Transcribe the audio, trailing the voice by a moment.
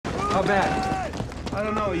How bad? I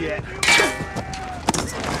don't know yet.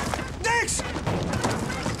 Thanks!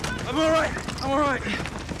 I'm all right. I'm all right.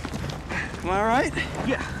 Am I all right?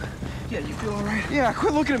 Yeah. Yeah, you feel all right? Yeah,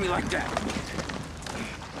 quit looking at me like that.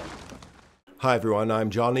 Hi everyone, I'm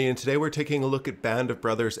Johnny, and today we're taking a look at Band of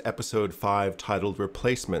Brothers Episode 5 titled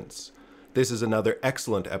Replacements. This is another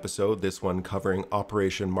excellent episode, this one covering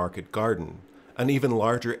Operation Market Garden, an even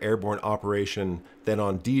larger airborne operation than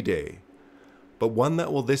on D-Day, but one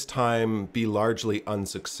that will this time be largely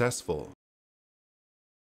unsuccessful.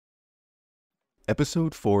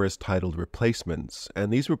 Episode 4 is titled Replacements,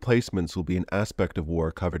 and these replacements will be an aspect of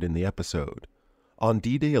war covered in the episode. On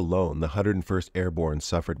D-Day alone, the 101st Airborne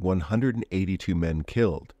suffered 182 men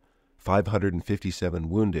killed, 557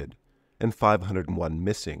 wounded, and 501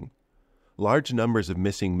 missing. Large numbers of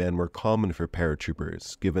missing men were common for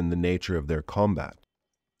paratroopers, given the nature of their combat.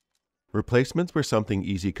 Replacements were something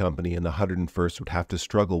Easy Company and the 101st would have to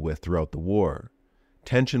struggle with throughout the war.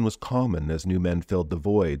 Tension was common as new men filled the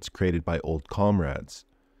voids created by old comrades.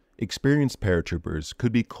 Experienced paratroopers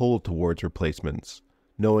could be cold towards replacements,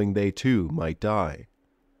 knowing they too might die.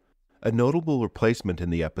 A notable replacement in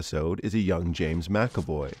the episode is a young James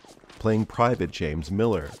McAvoy, playing Private James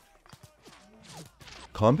Miller.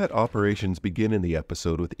 Combat operations begin in the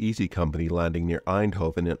episode with Easy Company landing near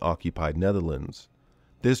Eindhoven in occupied Netherlands.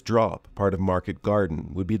 This drop, part of Market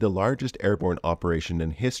Garden, would be the largest airborne operation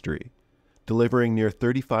in history, delivering near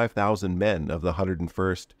 35,000 men of the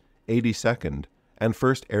 101st, 82nd, and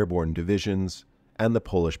 1st Airborne Divisions, and the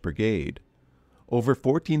Polish Brigade. Over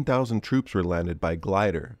 14,000 troops were landed by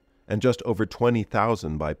glider, and just over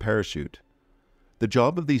 20,000 by parachute. The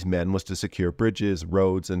job of these men was to secure bridges,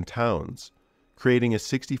 roads, and towns, creating a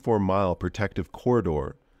 64-mile protective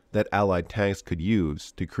corridor that Allied tanks could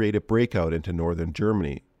use to create a breakout into northern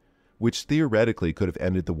Germany, which theoretically could have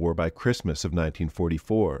ended the war by Christmas of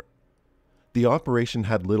 1944. The operation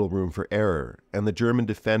had little room for error, and the German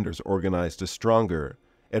defenders organized a stronger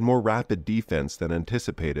and more rapid defense than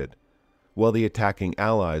anticipated, while the attacking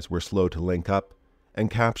Allies were slow to link up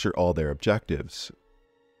and capture all their objectives.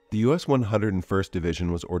 The US 101st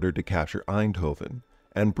Division was ordered to capture Eindhoven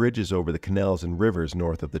and bridges over the canals and rivers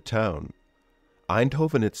north of the town.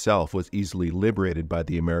 Eindhoven itself was easily liberated by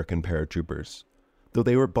the American paratroopers, though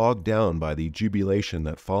they were bogged down by the jubilation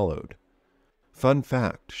that followed. Fun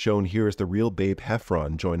fact, shown here is the real Babe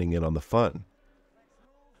Heffron joining in on the fun.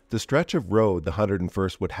 The stretch of road the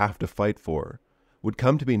 101st would have to fight for would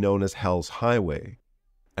come to be known as Hell's Highway,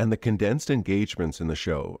 and the condensed engagements in the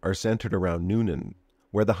show are centered around Noonan,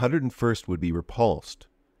 where the 101st would be repulsed.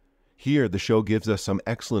 Here, the show gives us some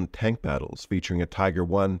excellent tank battles featuring a Tiger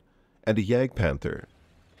I and a Jagdpanther.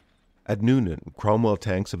 At Noonan, Cromwell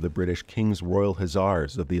tanks of the British King's Royal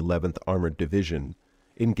Hussars of the 11th Armoured Division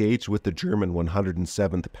engaged with the German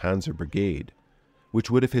 107th Panzer Brigade, which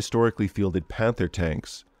would have historically fielded Panther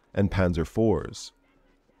tanks and Panzer IVs.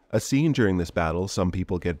 A scene during this battle some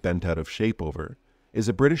people get bent out of shape over is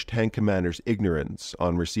a British tank commander's ignorance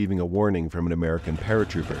on receiving a warning from an American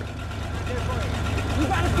paratrooper. We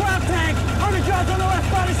got a ground tank! 100 yards on the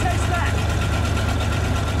left, body stay stacked!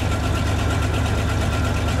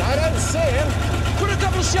 I don't see him. Put a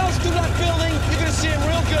couple shells through that building, you're gonna see him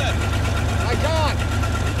real good. I can't.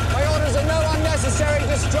 My orders are no unnecessary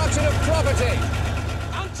destruction of property.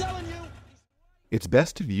 I'm telling you. It's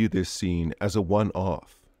best to view this scene as a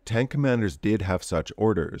one-off. Tank commanders did have such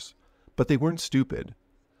orders, but they weren't stupid.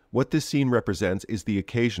 What this scene represents is the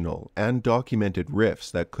occasional and documented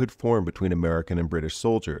rifts that could form between American and British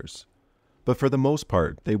soldiers. But for the most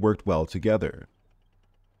part, they worked well together.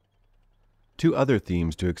 Two other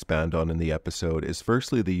themes to expand on in the episode is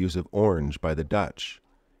firstly the use of orange by the Dutch.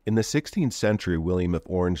 In the 16th century, William of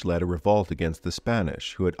Orange led a revolt against the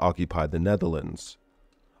Spanish, who had occupied the Netherlands.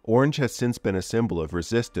 Orange has since been a symbol of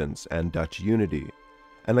resistance and Dutch unity,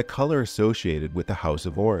 and a color associated with the House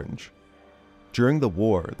of Orange. During the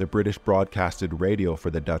war, the British broadcasted radio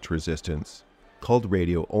for the Dutch resistance, called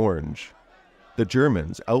Radio Orange. The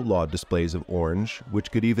Germans outlawed displays of orange,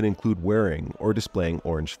 which could even include wearing or displaying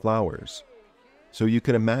orange flowers. So you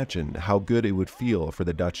can imagine how good it would feel for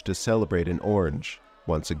the Dutch to celebrate in orange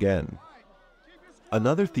once again.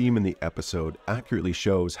 Another theme in the episode accurately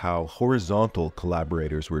shows how horizontal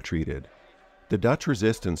collaborators were treated. The Dutch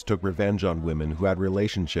resistance took revenge on women who had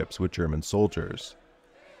relationships with German soldiers.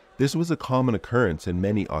 This was a common occurrence in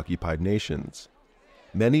many occupied nations.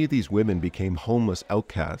 Many of these women became homeless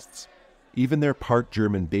outcasts. Even their part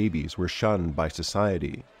German babies were shunned by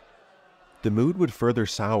society. The mood would further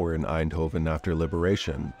sour in Eindhoven after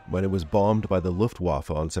liberation, when it was bombed by the Luftwaffe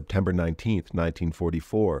on September 19,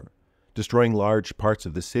 1944, destroying large parts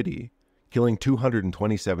of the city, killing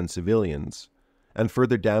 227 civilians, and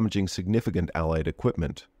further damaging significant Allied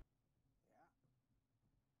equipment.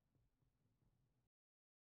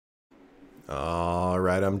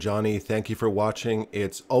 Alright, I'm Johnny. Thank you for watching.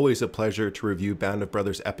 It's always a pleasure to review Band of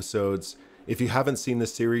Brothers episodes. If you haven't seen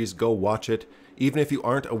this series, go watch it. Even if you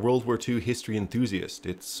aren't a World War II history enthusiast,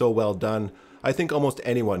 it's so well done, I think almost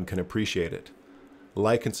anyone can appreciate it.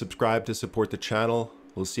 Like and subscribe to support the channel.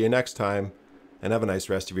 We'll see you next time, and have a nice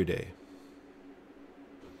rest of your day.